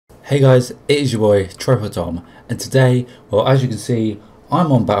Hey guys, it is your boy Tripod Tom, and today, well, as you can see,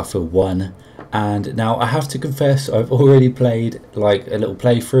 I'm on Battlefield 1, and now I have to confess I've already played like a little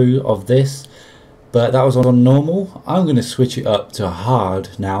playthrough of this, but that was on normal. I'm going to switch it up to hard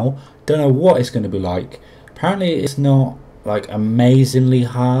now. Don't know what it's going to be like. Apparently it's not like amazingly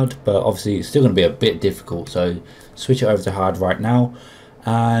hard, but obviously it's still going to be a bit difficult, so switch it over to hard right now.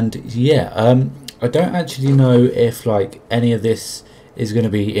 And yeah, I don't actually know if like any of this is going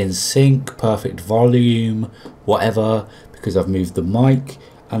to be in sync, perfect volume, whatever, because I've moved the mic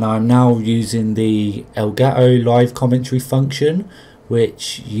and I'm now using the Elgato live commentary function,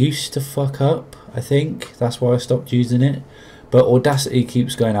 which used to fuck up. I think that's why I stopped using it, but Audacity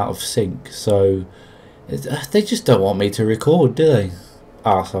keeps going out of sync, so they just don't want me to record, do they,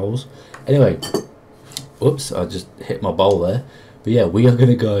 assholes? Anyway, whoops, I just hit my bowl there. But yeah, we are going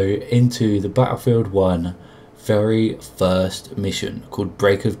to go into the Battlefield 1 very first mission called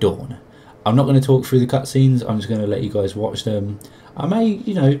Break of Dawn. I'm not going to talk through the cutscenes, I'm just going to let you guys watch them. I may,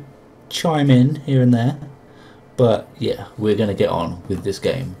 you know, chime in here and there, but yeah, we're going to get on with this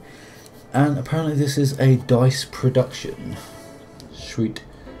game. And apparently this is a DICE production. Sweet.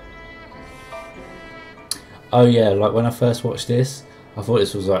 Oh yeah, like when I first watched this, I thought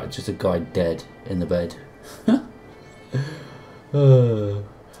this was like just a guy dead in the bed.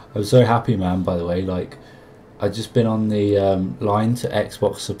 I'm so happy, man, by the way. Like, I've just been on the line to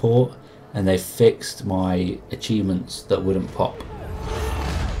Xbox support and they fixed my achievements that wouldn't pop.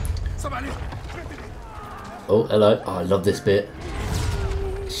 Oh, hello. Oh, I love this bit.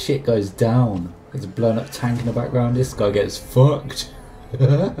 Shit goes down. There's a blown up tank in the background. This guy gets fucked.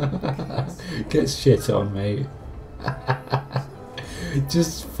 Gets shit on, mate.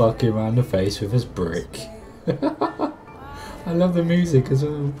 Just fuck him around the face with his brick. I love the music as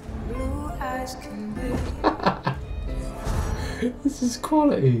well. This is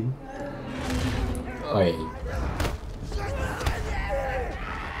quality. Oi.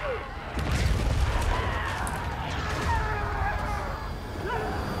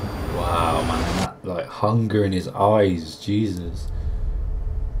 Wow, man, that like hunger in his eyes, Jesus.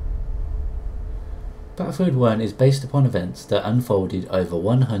 Battlefield 1 is based upon events that unfolded over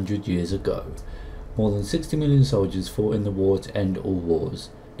 100 years ago. More than 60 million soldiers fought in the war to end all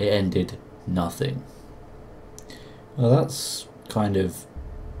wars. It ended nothing. Well, that's kind of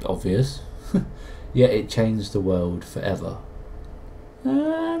obvious. Yet it changed the world forever.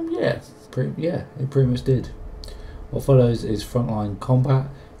 Yeah, it pretty much did. What follows is frontline combat.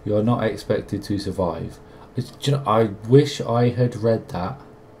 You are not expected to survive. You know, I wish I had read that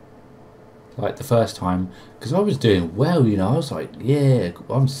like the first time, because I was doing well, you know. I was like, yeah,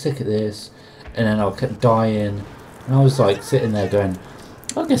 I'm sick of this, and then I kept dying, and I was like sitting there going,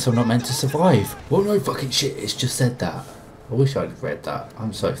 I guess I'm not meant to survive. Well, no fucking shit, it's just said that. I wish I'd read that.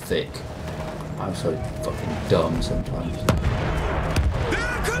 I'm so thick. I'm so fucking dumb sometimes.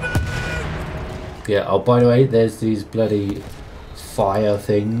 Yeah, oh, by the way, there's these bloody fire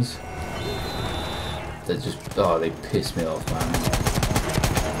things that just, oh, they piss me off, man.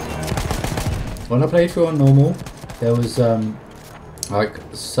 When I played through on normal, there was like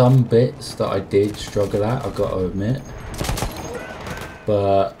some bits that I did struggle at, I've got to admit.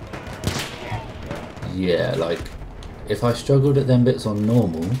 But yeah, like if I struggled at them bits on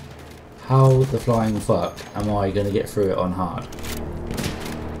normal, how the flying fuck am I going to get through it on hard?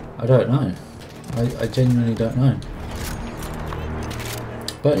 I don't know. I genuinely don't know.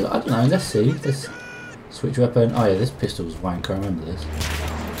 But I don't know, let's see. Let's switch weapon. Oh yeah, this pistol's wank, I remember this.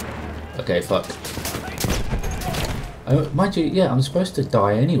 Okay, fuck. Mind you, yeah, I'm supposed to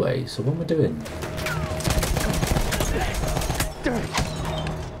die anyway, so what am I doing?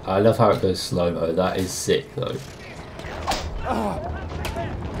 I love how it goes slow-mo, that is sick though.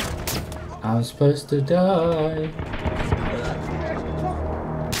 I'm supposed to die.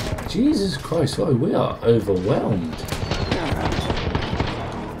 Jesus Christ, oh, we are overwhelmed.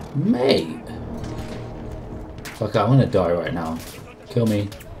 Mate. Fuck, I want to die right now. Kill me.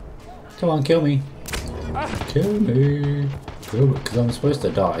 Come on, kill me. Kill me. Kill me. Because I'm supposed to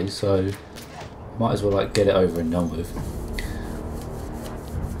die, so might as well like get it over and done with.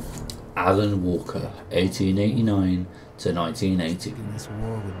 Alan Walker, 1889 to 1980. This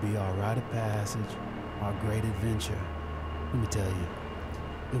war would be our rite of passage, our great adventure. Let me tell you,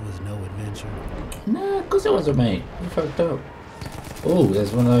 it was no adventure. Nah, because it wasn't, mate. You fucked up. Oh,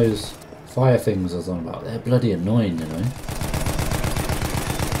 there's one of those fire things I was on about. They're bloody annoying, you know.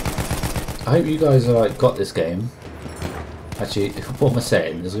 I hope you guys are like got this game. Actually, what am I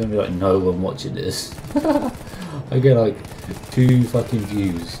saying? There's gonna be like no one watching this. I get like 2 fucking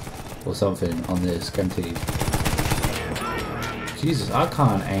views or something on this, guaranteed. Jesus, I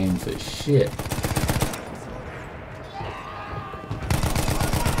can't aim for shit.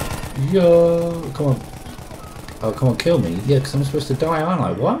 Yo, come on. Oh, come on, kill me. Yeah, because I'm supposed to die, aren't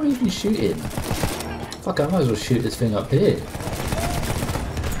I? Why am I even shooting? Fuck, I might as well shoot this thing up here.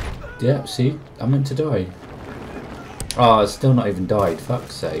 Yeah, see? I meant to die. Oh, it's still not even died.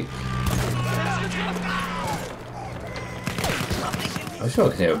 Fuck's sake. I'm sure I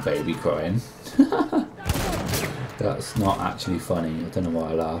can hear a baby crying. That's not actually funny. I don't know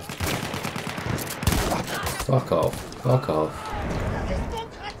why I laughed. Fuck off. Fuck off.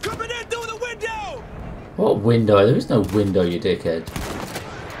 Coming in through the window! What window? There is no window, you dickhead.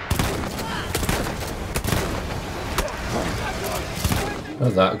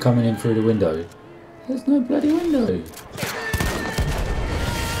 What's that? Coming in through the window. There's no bloody window.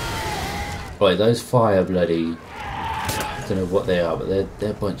 Right, those fire bloody... I don't know what they are, but they're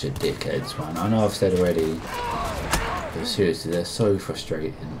a bunch of dickheads, man. I know I've said already. But seriously, they're so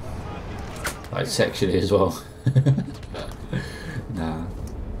frustrating. Like, sexually as well. Nah.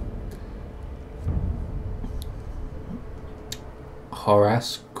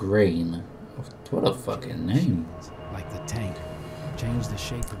 Horace Green. What a fucking name. Like the tank. Change the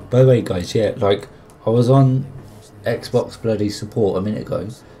shape of the... By the way, guys, yeah, like, I was on Xbox bloody support a minute ago,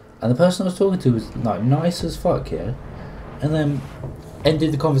 and the person I was talking to was, like, nice as fuck, yeah? And then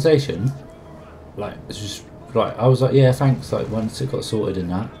ended the conversation, like, it's just, like, I was like, yeah, thanks, like, once it got sorted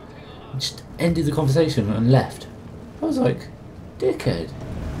and that. Just ended the conversation and left. I was like, dickhead.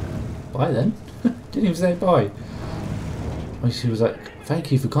 Bye then. Didn't even say bye. And she was like,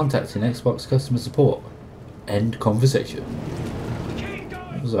 thank you for contacting Xbox customer support. End conversation.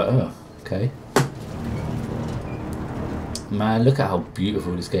 I was like, oh, okay. Man, look at how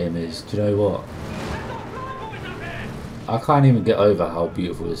beautiful this game is. Do you know what? I can't even get over how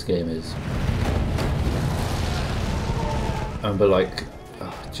beautiful this game is. But like,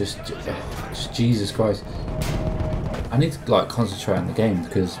 just Jesus Christ. I need to like concentrate on the game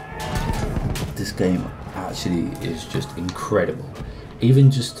because this game actually is just incredible. Even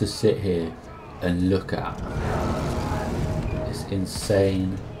just to sit here and look at. It's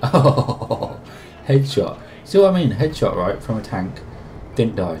insane. Oh, headshot. See what I mean? Headshot, right, from a tank.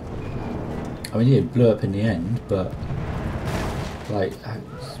 Didn't die. I mean, yeah, it blew up in the end, but like,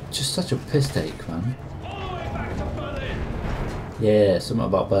 just such a piss take, man. Yeah, something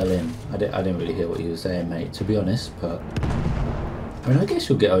about Berlin. I didn't really hear what you were saying, mate, to be honest, but I mean, I guess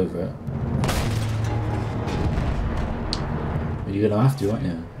you'll get over it. But you're gonna have to, aren't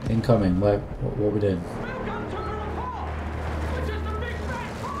you? Incoming. What are we doing?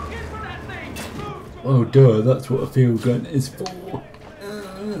 Oh, duh, that's what a field gun is for.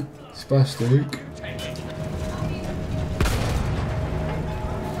 Spastic.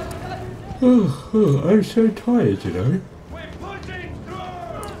 Oh, I'm so tired, you know.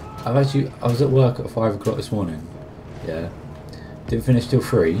 I was at work at 5 o'clock this morning. Yeah. Didn't finish till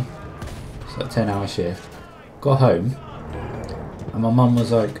 3. It's like a 10-hour shift. Got home. And my mum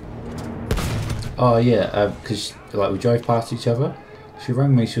was like, oh yeah, because like we drove past each other. She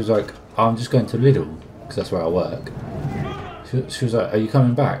rang me, she was like, oh, I'm just going to Lidl, because that's where I work. She was like, are you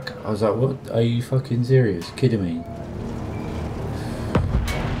coming back? I was like, what? Are you fucking serious? Kidding me?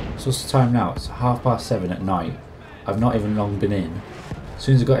 So what's the time now? It's 7:30 at night. I've not even long been in. As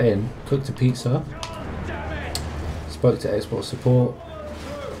soon as I got in, cooked a pizza, spoke to Xbox support,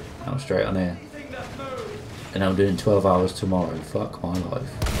 now I'm straight on here. And I'm doing 12 hours tomorrow. Fuck my life.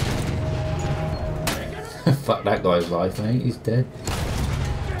 Fuck that guy's life, mate. He's dead.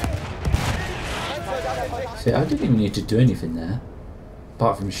 See, I didn't even need to do anything there.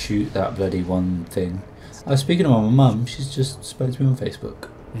 Apart from shoot that bloody one thing. I was speaking to my mum. She's just spoke to me on Facebook.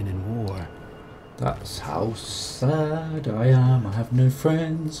 And in war. That's how sad I am. I have no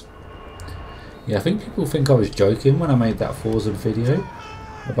friends. Yeah, I think people think I was joking when I made that Forza video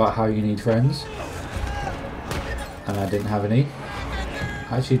about how you need friends. And I didn't have any.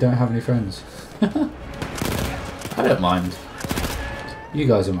 I actually don't have any friends. I don't mind. You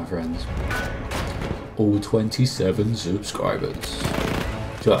guys are my friends. All 27 subscribers.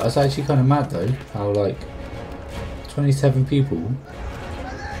 Do you know, that's actually kind of mad though. How like 27 people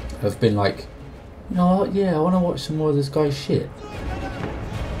have been like, you know what, yeah, I want to watch some more of this guy's shit.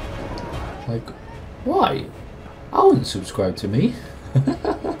 Like, why? I wouldn't subscribe to me.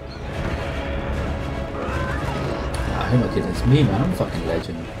 Who am I kidding? It's me, man. I'm a fucking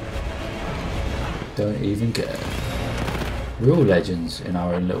legend. Don't even care. We're all legends in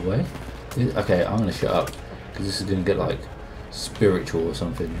our own little way. Okay, I'm gonna shut up because this is gonna get like spiritual or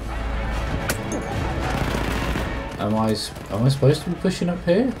something. Am I supposed to be pushing up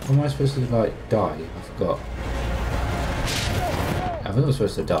here? Or am I supposed to like die? I forgot. I think I was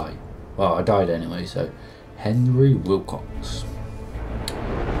supposed to die. Well, I died anyway, so Henry Wilcox.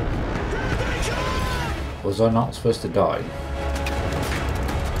 Was I not supposed to die?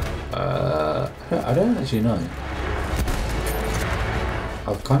 I don't actually know.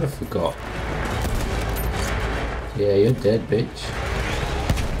 I've kind of forgot. Yeah, you're dead, bitch.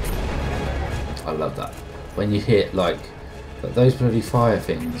 I love that. When you hit, like those bloody fire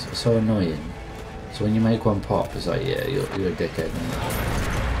things are so annoying. So when you make one pop, it's like, yeah, you're a dickhead.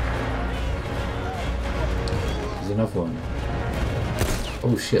 There's another one.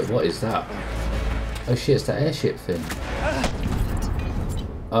 Oh shit, what is that? Oh shit, it's that airship thing.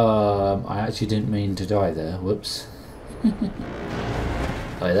 I actually didn't mean to die there. Whoops.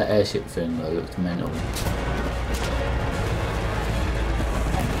 Oh, that airship thing though looked mental.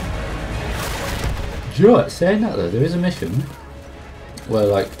 Do you know what? Saying that though, there is a mission where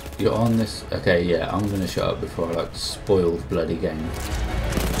like you're on this. Okay, yeah, I'm gonna shut up before I like spoil the bloody game.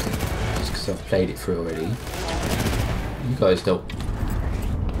 Just because I've played it through already. You guys don't.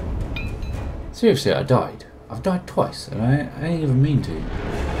 Seriously, I died. I've died twice, and I ain't even mean to.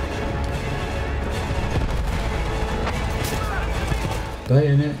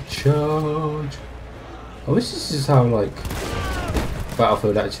 Bayonet charge. I wish this is how like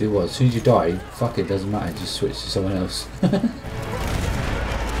Battlefield actually was. As soon as you die, fuck it, doesn't matter, just switch to someone else.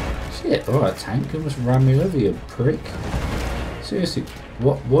 Shit, alright tank, you almost ran me over, you prick. Seriously,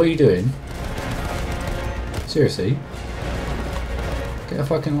 what are you doing? Seriously? Get a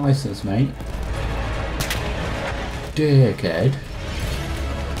fucking license, mate. Dickhead.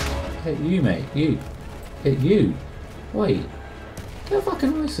 Hit you, mate, you. Hit you. Wait. Get a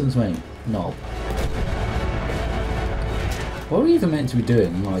fucking license, mate. Knob. What are we even meant to be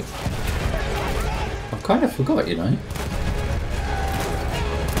doing? Like, I've kind of forgot, you know.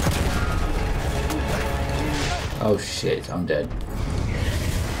 Oh shit, I'm dead.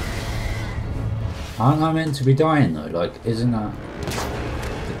 Aren't I meant to be dying though? Like, isn't that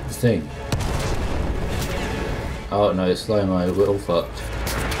the thing? Oh no, it's slow-mo, we're all fucked.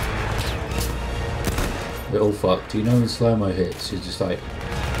 We're all fucked. You know when slow-mo hits, you're just like,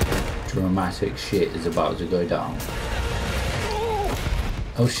 dramatic shit is about to go down.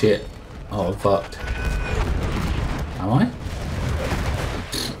 Oh shit. Oh, I'm fucked. Am I?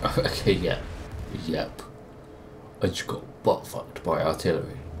 Okay, yeah. Yep. I just got butt fucked by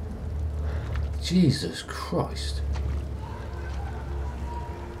artillery. Jesus Christ.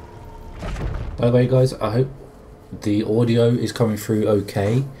 By the way guys, I hope the audio is coming through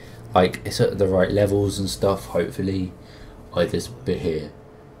okay. Like, it's at the right levels and stuff, hopefully. Like this bit here.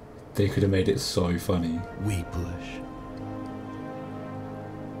 They could have made it so funny. We push.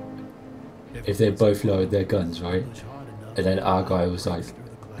 If they both lowered their guns, right? And then our guy was like,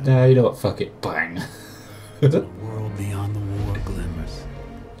 no, you know what, fuck it, bang. The world beyond the war glimmers.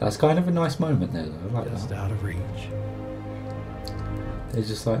 That's kind of a nice moment there though, I like Just that. out of reach. They're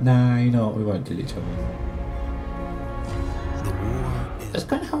just like, nah, you know what, we won't kill each other. The war is That's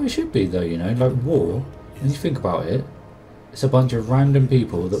kind of how it should be though, you know, like war, when you think about it, it's a bunch of random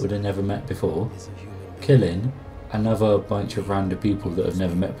people that would have never met before, a human being. killing another bunch of random people that have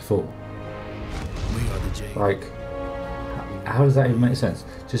never met before. We are the J. Like, how does that even make sense?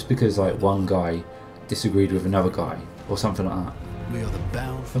 Just because like one guy disagreed with another guy or something like that. We are the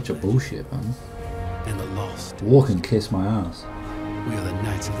bound for Bunch of bullshit, man. and the lost. Walk and kiss my ass. We are the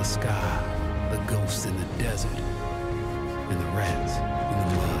knights of the sky, the ghosts in the desert, and the rats in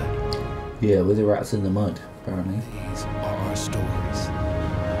the mud. Yeah, we're the rats in the mud, apparently. These are our stories.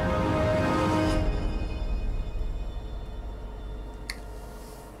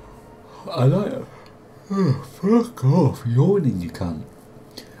 I like it. Oh, fuck off, yawning you cunt.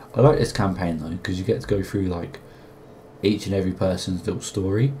 I like this campaign though, because you get to go through like each and every person's little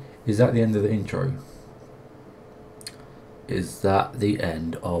story. Is that the end of the intro? Is that the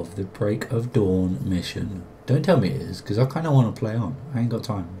end of the Break of Dawn mission? Don't tell me it is, because I kind of want to play on. I ain't got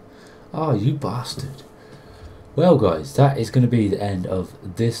time. Oh, you bastard. Well guys, that is going to be the end of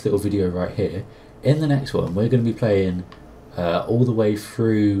this little video right here. In the next one, we're going to be playing all the way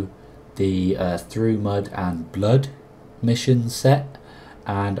through the Through Mud and Blood mission set.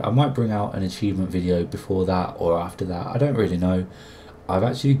 And I might bring out an achievement video before that or after that. I don't really know. I've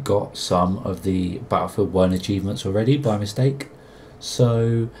actually got some of the Battlefield 1 achievements already by mistake.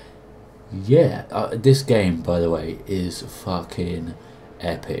 So, yeah. This game, by the way, is fucking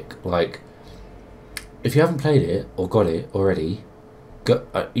epic. Like, if you haven't played it or got it already,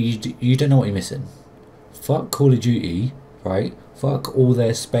 you don't know what you're missing. Fuck Call of Duty, right? Fuck all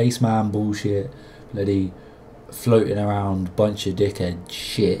their spaceman bullshit, bloody floating around bunch of dickhead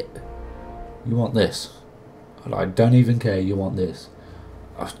shit. You want this. I don't even care, you want this.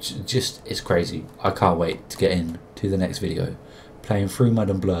 it's crazy. I can't wait to get in to the next video, playing through Mud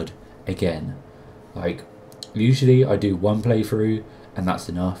and Blood again. Like, usually I do 1 playthrough and that's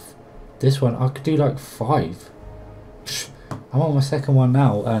enough. This one I could do like 5. I'm on my 2nd one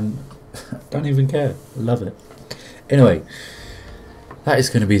now and don't even care. I love it. Anyway, that is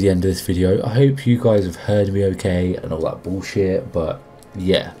going to be the end of this video. I hope you guys have heard me okay and all that bullshit. But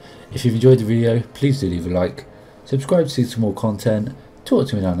yeah, if you've enjoyed the video, please do leave a like, subscribe to see some more content, talk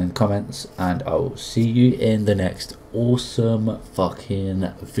to me down in the comments, and I will see you in the next awesome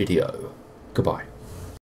fucking video. Goodbye.